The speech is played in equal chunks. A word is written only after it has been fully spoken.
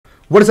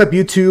What is up,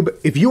 YouTube?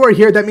 If you are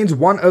here, that means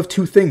one of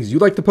two things. You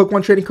like the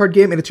Pokemon trading card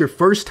game and it's your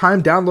first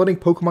time downloading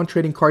Pokemon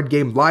trading card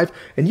game live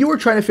and you are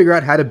trying to figure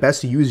out how to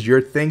best use your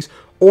things,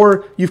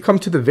 or you've come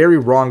to the very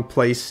wrong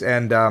place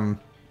and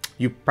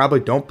you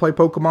probably don't play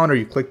Pokemon, or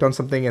you clicked on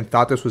something and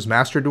thought this was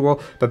Master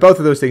Duel, but both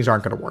of those things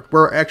aren't going to work.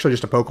 We're actually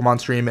just a Pokemon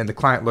stream and the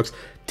client looks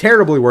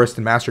terribly worse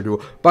than Master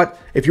Duel. But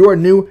if you are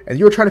new and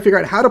you're trying to figure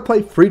out how to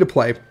play free to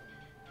play,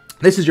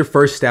 this is your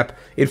first step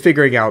in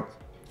figuring out,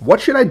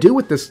 what should I do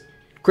with this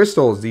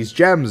crystals, these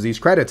gems, these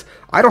credits?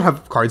 I don't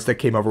have cards that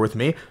came over with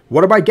me.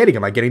 What am I getting?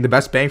 Am I getting the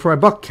best bang for my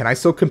buck? Can I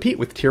still compete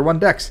with tier 1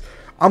 decks?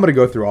 I'm going to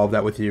go through all of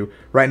that with you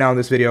right now in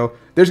this video.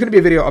 There's going to be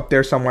a video up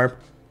there somewhere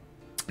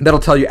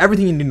that'll tell you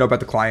everything you need to know about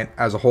the client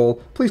as a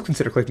whole. Please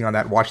consider clicking on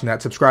that, watching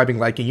that, subscribing,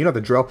 liking, you know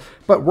the drill.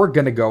 But we're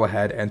going to go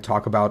ahead and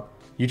talk about,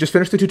 you just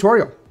finished the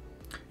tutorial.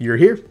 You're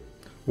here.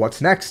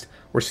 What's next?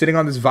 We're sitting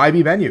on this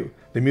vibey menu.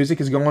 The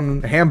music is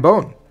going ham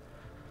bone.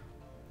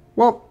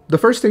 Well, the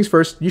first things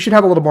first, you should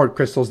have a little more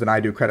crystals than I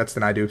do, credits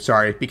than I do,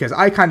 sorry, because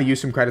I kind of use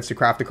some credits to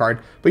craft a card,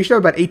 but you should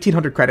have about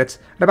 1,800 credits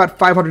and about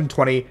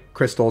 520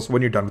 crystals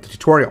when you're done with the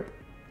tutorial.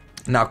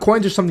 Now,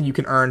 coins are something you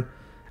can earn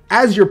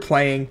as you're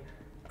playing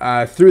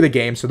through the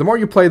game, so the more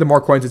you play, the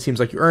more coins it seems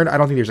like you earn. I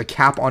don't think there's a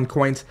cap on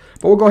coins,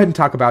 but we'll go ahead and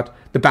talk about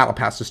the Battle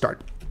Pass to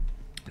start.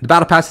 The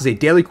Battle Pass is a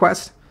daily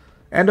quest,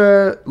 and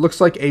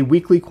looks like a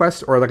weekly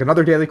quest, or like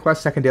another daily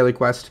quest, second daily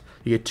quest.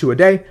 You get 2 a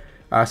day.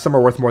 Some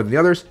are worth more than the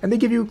others, and they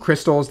give you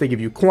crystals, they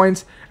give you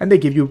coins, and they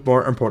give you,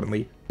 more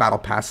importantly, Battle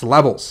Pass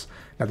levels.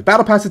 Now, the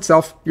Battle Pass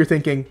itself, you're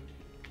thinking,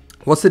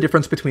 what's the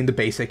difference between the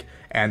basic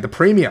and the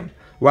premium?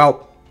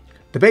 Well,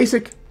 the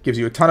basic gives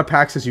you a ton of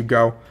packs as you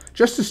go.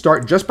 Just to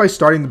start, just by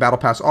starting the Battle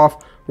Pass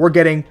off, we're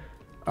getting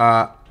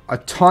a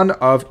ton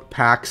of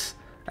packs,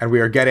 and we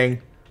are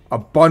getting a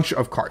bunch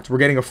of cards. We're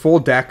getting a full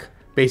deck,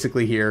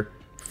 basically, here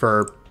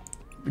for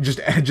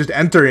just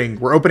entering.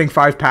 We're opening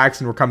 5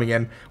 packs and we're coming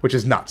in, which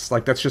is nuts.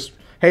 Like, that's just,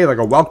 hey, like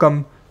a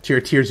welcome to your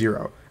tier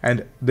 0.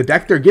 And the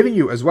deck they're giving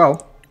you as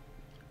well,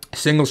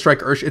 Single Strike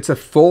Ursh, it's a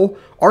full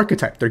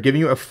archetype. They're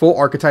giving you a full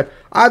archetype.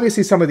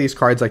 Obviously, some of these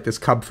cards, like this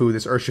Kubfu,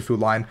 this Urshifu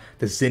line,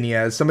 this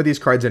Zinnias, some of these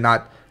cards are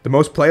not the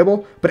most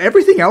playable, but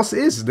everything else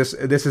is. This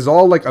is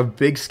all like a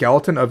big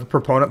skeleton of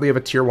proponently of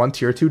a tier 1,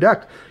 tier 2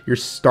 deck. You're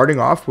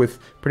starting off with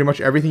pretty much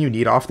everything you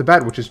need off the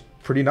bat, which is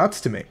pretty nuts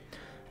to me.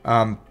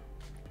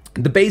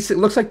 The basic,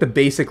 looks like the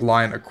basic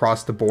line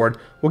across the board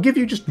will give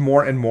you just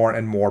more and more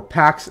and more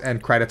packs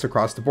and credits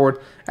across the board,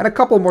 and a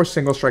couple more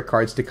single strike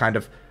cards to kind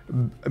of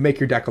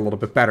make your deck a little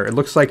bit better. It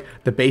looks like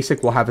the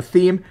basic will have a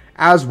theme,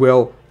 as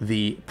will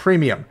the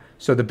premium.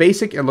 So the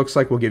basic, it looks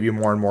like, will give you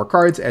more and more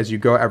cards as you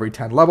go every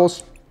 10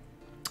 levels.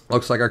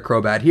 Looks like our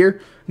Crobat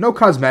here. No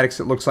cosmetics,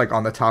 it looks like,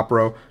 on the top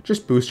row.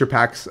 Just booster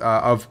packs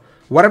of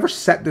whatever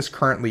set this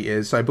currently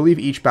is. So I believe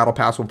each Battle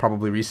Pass will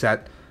probably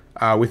reset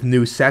with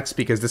new sets,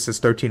 because this is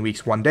 13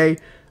 weeks, 1 day,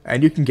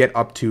 and you can get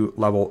up to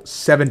level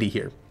 70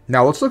 here.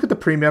 Now let's look at the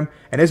premium,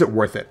 and is it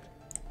worth it?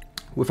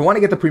 If I want to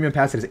get the premium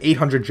pass, it is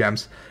 800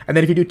 gems, and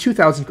then if you do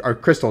 2,000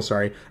 crystals,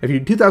 sorry, if you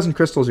do 2,000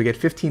 crystals, you get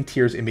 15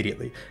 tiers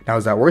immediately. Now,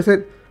 is that worth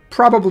it?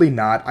 Probably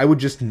not. I would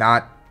just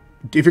not.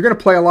 If you're going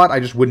to play a lot, I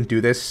just wouldn't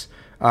do this.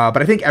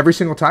 But I think every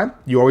single time,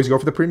 you always go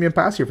for the premium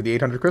pass here for the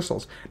 800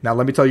 crystals. Now,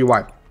 let me tell you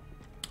why.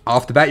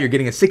 Off the bat, you're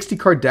getting a 60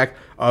 card deck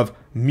of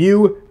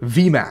Mew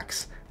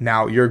VMAX.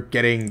 Now, you're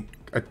getting,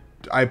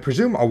 I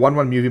presume, a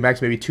 1-1 Mew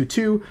VMAX, maybe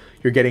 2-2.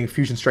 You're getting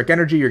Fusion Strike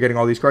Energy. You're getting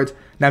all these cards.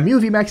 Now,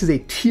 Mew VMAX is a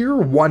tier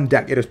 1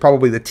 deck. It is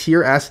probably the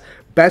tier S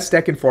best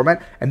deck in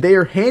format, and they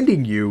are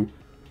handing you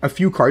a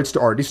few cards to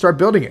already start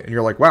building it. And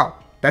you're like, wow,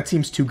 that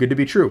seems too good to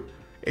be true.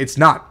 It's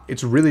not.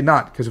 It's really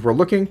not, because if we're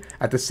looking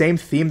at the same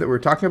theme that we were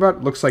talking about,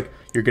 it looks like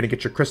you're going to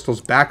get your crystals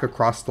back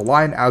across the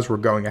line as we're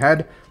going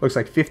ahead. Looks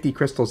like 50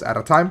 crystals at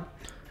a time.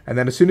 And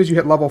then as soon as you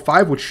hit level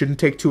 5, which shouldn't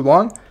take too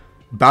long,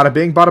 bada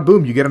bing, bada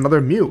boom, you get another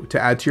Mew to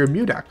add to your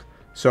Mew deck.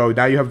 So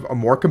now you have a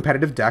more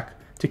competitive deck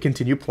to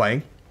continue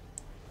playing.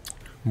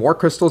 More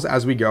crystals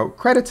as we go.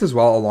 Credits as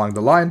well along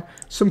the line.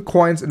 Some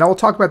coins. And now we'll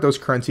talk about those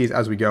currencies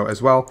as we go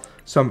as well.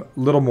 Some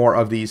little more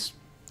of these,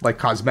 like,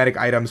 cosmetic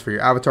items for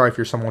your avatar if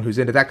you're someone who's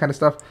into that kind of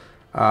stuff.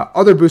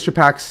 Other booster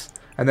packs.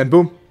 And then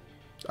boom,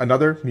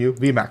 another Mew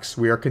VMAX.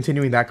 We are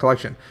continuing that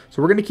collection.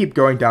 So we're going to keep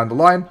going down the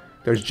line.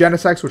 There's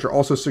Genesects, which are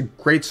also some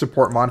great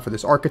support mon for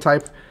this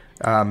archetype.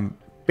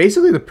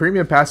 Basically, the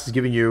premium pass is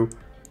giving you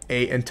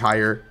an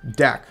entire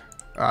deck.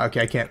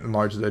 Okay, I can't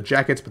enlarge the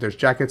jackets, but there's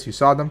jackets. You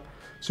saw them.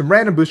 Some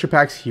random booster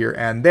packs here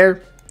and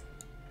there.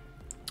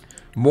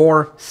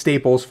 More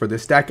staples for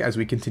this deck as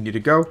we continue to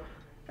go.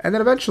 And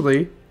then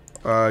eventually,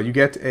 you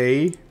get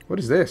a... What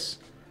is this?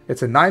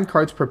 It's a 9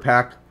 cards per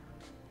pack.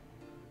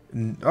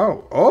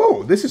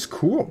 Oh, this is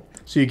cool.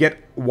 So you get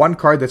 1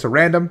 card that's a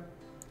random.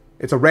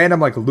 It's a random,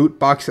 like, loot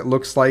box, it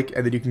looks like.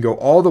 And then you can go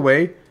all the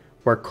way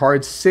where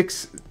cards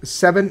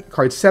 7,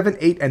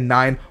 8, and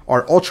 9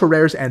 are ultra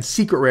rares and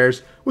secret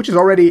rares, which is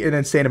already an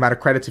insane amount of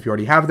credits if you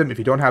already have them. If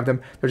you don't have them,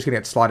 they're just going to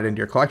get slotted into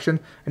your collection.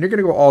 And you're going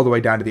to go all the way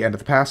down to the end of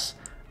the pass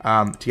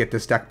to get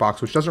this deck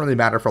box, which doesn't really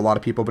matter for a lot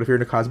of people, but if you're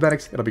into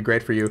cosmetics, it'll be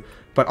great for you.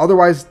 But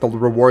otherwise, the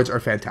rewards are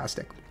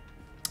fantastic.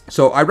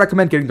 So I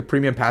recommend getting the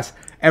premium pass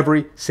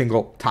every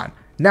single time.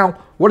 Now,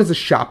 what does the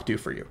shop do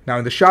for you? Now,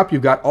 in the shop,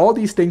 you've got all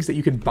these things that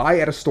you can buy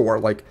at a store.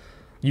 Like,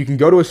 you can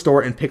go to a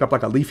store and pick up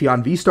like a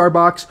Leafeon V-Star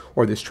box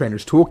or this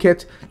trainer's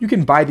toolkit. You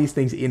can buy these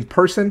things in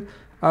person,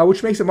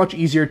 which makes it much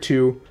easier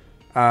to,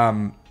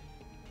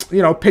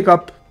 pick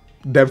up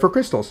them for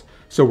crystals.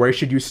 So where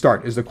should you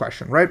start is the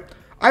question, right?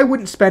 I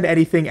wouldn't spend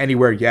anything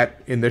anywhere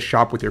yet in this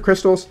shop with your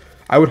crystals.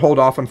 I would hold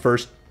off on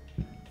first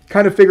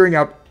kind of figuring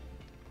out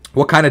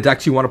what kind of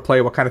decks you want to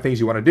play, what kind of things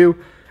you want to do.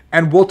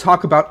 And we'll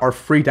talk about our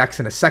free decks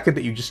in a second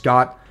that you just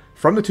got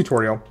from the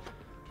tutorial.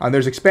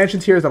 There's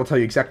expansions here that'll tell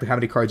you exactly how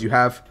many cards you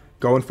have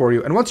going for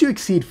you. And once you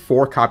exceed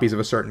 4 copies of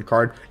a certain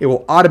card, it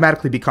will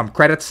automatically become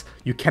credits.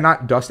 You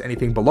cannot dust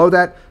anything below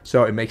that,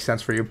 so it makes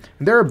sense for you.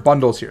 And there are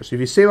bundles here. So if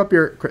you save up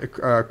your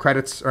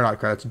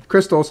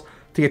crystals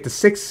to get to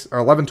 6 or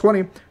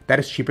 1120, that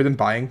is cheaper than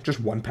buying just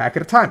 1 pack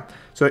at a time.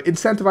 So it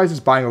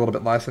incentivizes buying a little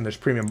bit less, and there's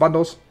premium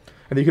bundles.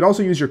 And you can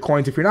also use your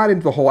coins if you're not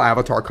into the whole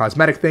avatar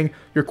cosmetic thing.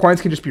 Your coins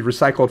can just be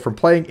recycled from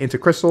playing into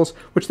crystals,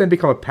 which then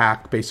become a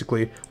pack,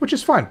 basically, which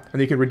is fun.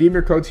 And you can redeem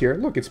your codes here.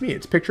 Look, it's me.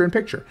 It's picture in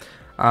picture.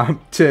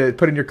 To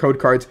put in your code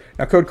cards.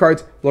 Now, code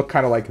cards look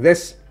kind of like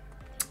this.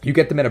 You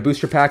get them in a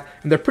booster pack,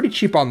 and they're pretty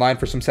cheap online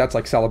for some sets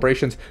like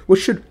Celebrations,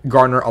 which should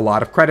garner a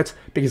lot of credits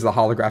because of the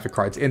holographic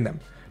cards in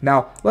them.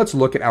 Now, let's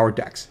look at our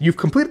decks. You've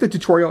completed the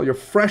tutorial. You're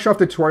fresh off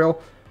the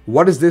tutorial.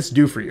 What does this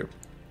do for you?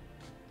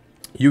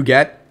 You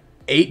get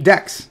 8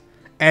 decks.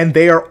 And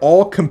they are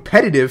all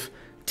competitive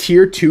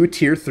tier 2,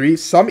 tier 3,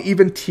 some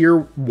even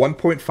tier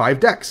 1.5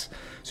 decks.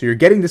 So you're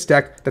getting this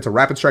deck that's a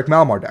Rapid Strike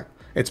Malamar deck.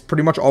 It's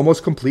pretty much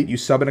almost complete. You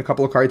sub in a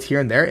couple of cards here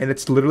and there, and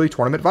it's literally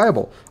tournament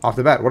viable off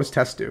the bat. What does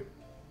test do?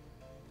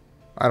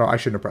 I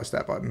shouldn't have pressed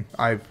that button.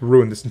 I've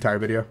ruined this entire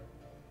video.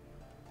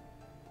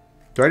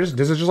 Does it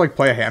just like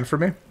play a hand for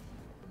me?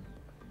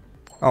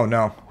 Oh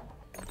no.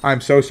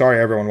 I'm so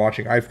sorry everyone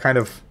watching. I'm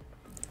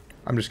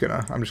just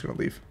gonna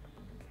leave.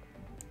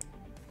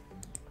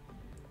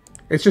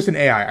 It's just an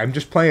AI. I'm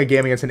just playing a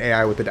game against an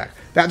AI with the deck.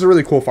 That's a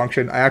really cool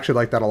function. I actually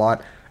like that a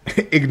lot.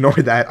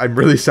 Ignore that. I'm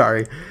really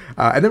sorry.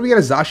 And then we get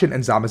a Zacian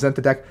and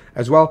Zamazenta deck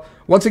as well.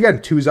 Once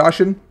again, 2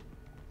 Zacian,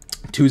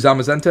 2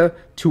 Zamazenta,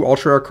 2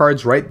 Ultra Rare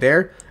cards right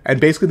there.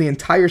 And basically the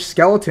entire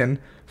skeleton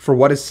for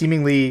what is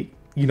seemingly,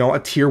 a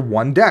tier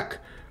 1 deck.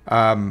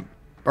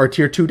 Or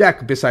tier 2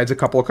 deck besides a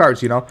couple of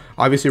cards,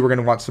 Obviously, we're going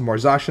to want some more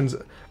Zacians.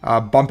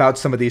 Bump out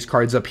some of these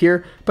cards up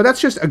here. But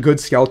that's just a good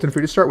skeleton for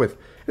you to start with.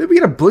 And then we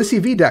get a Blissey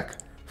V deck.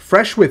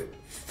 Fresh with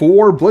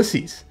 4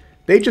 Blissies.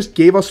 They just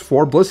gave us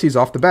 4 Blissies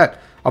off the bat.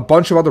 A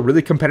bunch of other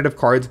really competitive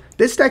cards.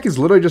 This deck is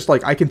literally just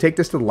like, I can take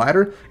this to the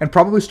ladder and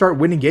probably start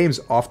winning games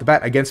off the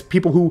bat against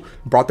people who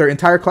brought their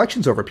entire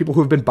collections over. People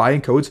who have been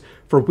buying codes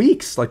for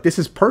weeks. Like, this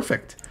is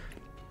perfect.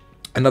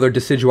 Another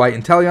Decidueye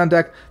Inteleon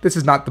deck. This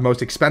is not the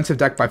most expensive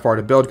deck by far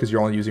to build because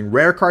you're only using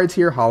rare cards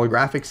here,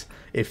 holographics,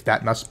 if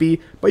that must be.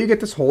 But you get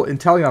this whole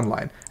Inteleon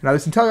line. Now,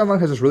 this Inteleon line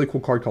has this really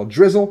cool card called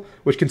Drizzle,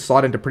 which can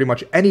slot into pretty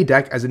much any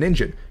deck as an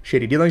engine.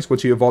 Shady Dealings,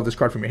 once you evolve this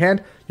card from your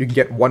hand, you can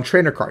get 1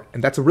 trainer card.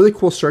 And that's a really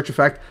cool search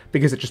effect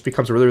because it just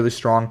becomes a really, really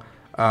strong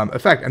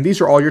effect. And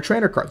these are all your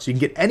trainer cards. So you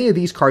can get any of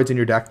these cards in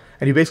your deck,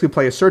 and you basically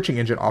play a searching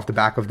engine off the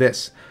back of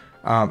this.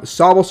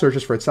 Sobble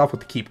searches for itself with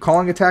the Keep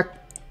Calling attack.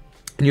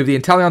 And you have the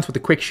Inteleons with the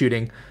quick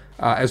shooting,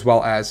 as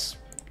well as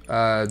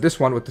this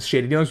one with the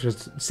Shady Dealings, which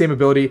is the same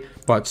ability,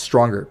 but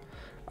stronger.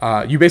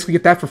 You basically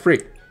get that for free.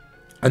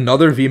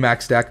 Another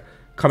VMAX deck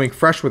coming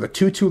fresh with a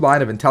 2-2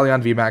 line of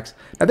Inteleon VMAX.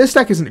 Now, this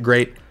deck isn't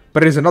great,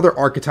 but it is another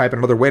archetype and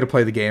another way to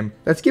play the game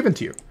that's given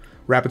to you.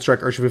 Rapid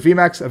Strike Urshifu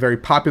VMAX, a very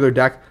popular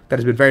deck that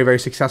has been very, very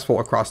successful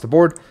across the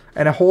board,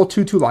 and a whole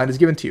 2-2 line is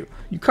given to you.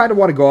 You kind of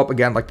want to go up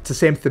again, like it's the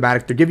same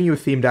thematic. They're giving you a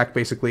theme deck,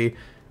 basically.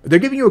 They're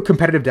giving you a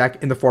competitive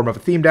deck in the form of a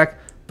theme deck,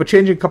 but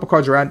changing a couple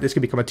cards around, this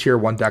can become a tier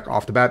 1 deck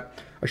off the bat.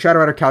 A Shadow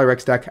Rider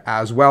Calyrex deck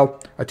as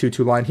well, a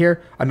 2-2 line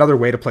here. Another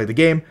way to play the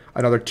game,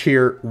 another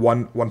tier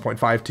 1,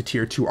 1.5 to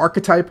tier 2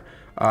 archetype.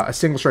 A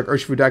Single Strike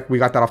Urshifu deck, we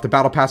got that off the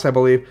Battle Pass, I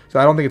believe. So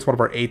I don't think it's one of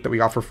our 8 that we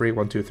got for free.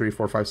 1, 2, 3,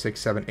 4, 5, 6,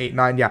 7, 8,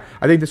 9. Yeah,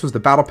 I think this was the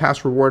Battle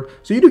Pass reward.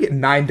 So you do get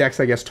 9 decks,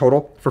 I guess,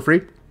 total for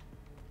free.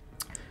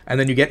 And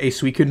then you get a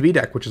Suicune V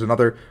deck, which is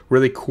another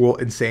really cool,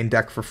 insane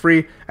deck for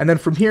free. And then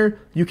from here,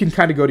 you can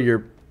kind of go to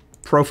your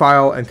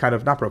profile and kind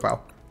of, not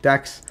profile,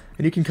 decks.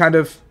 And you can kind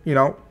of,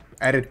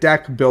 edit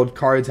deck, build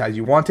cards as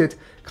you want it,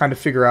 kind of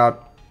figure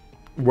out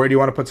where do you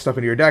want to put stuff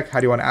into your deck, how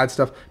do you want to add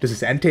stuff, does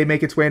this Entei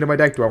make its way into my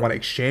deck, do I want to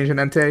exchange an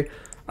Entei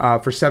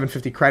for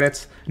 750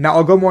 credits. Now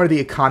I'll go more into the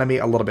economy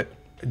a little bit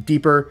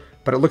deeper,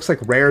 but it looks like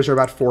rares are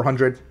about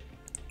 400,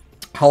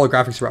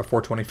 holographics are about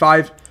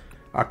 425,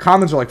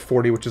 commons are like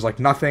 40, which is like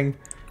nothing,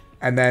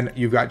 and then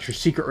you've got your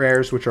secret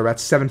rares, which are about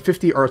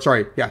 750, or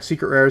sorry, yeah,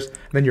 secret rares,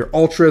 and then your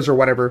ultras or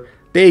whatever,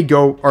 they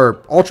go,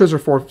 or ultras are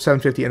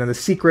 750, and then the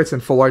secrets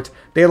and full arts,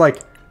 they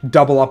like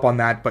double up on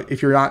that. But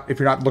if you're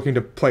not looking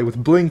to play with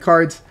bling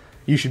cards,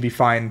 you should be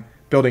fine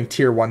building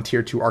tier 1,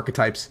 tier 2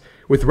 archetypes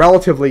with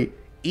relatively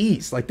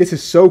ease. Like, this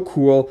is so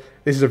cool.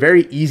 This is a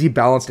very easy,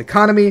 balanced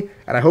economy,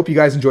 and I hope you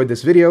guys enjoyed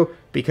this video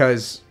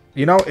because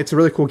you know, it's a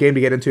really cool game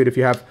to get into. And if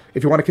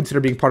you want to consider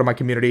being part of my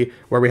community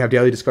where we have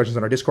daily discussions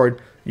on our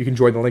Discord, you can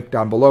join the link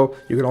down below.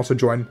 You can also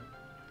join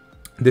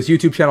this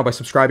YouTube channel by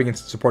subscribing and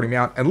supporting me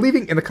out, and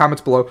leaving in the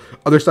comments below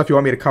other stuff you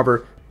want me to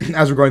cover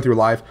as we're going through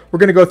live. We're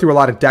going to go through a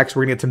lot of decks.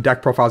 We're going to get some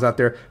deck profiles out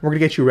there. We're going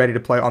to get you ready to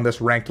play on this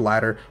ranked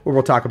ladder, where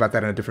we'll talk about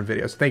that in a different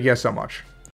video. So thank you guys so much.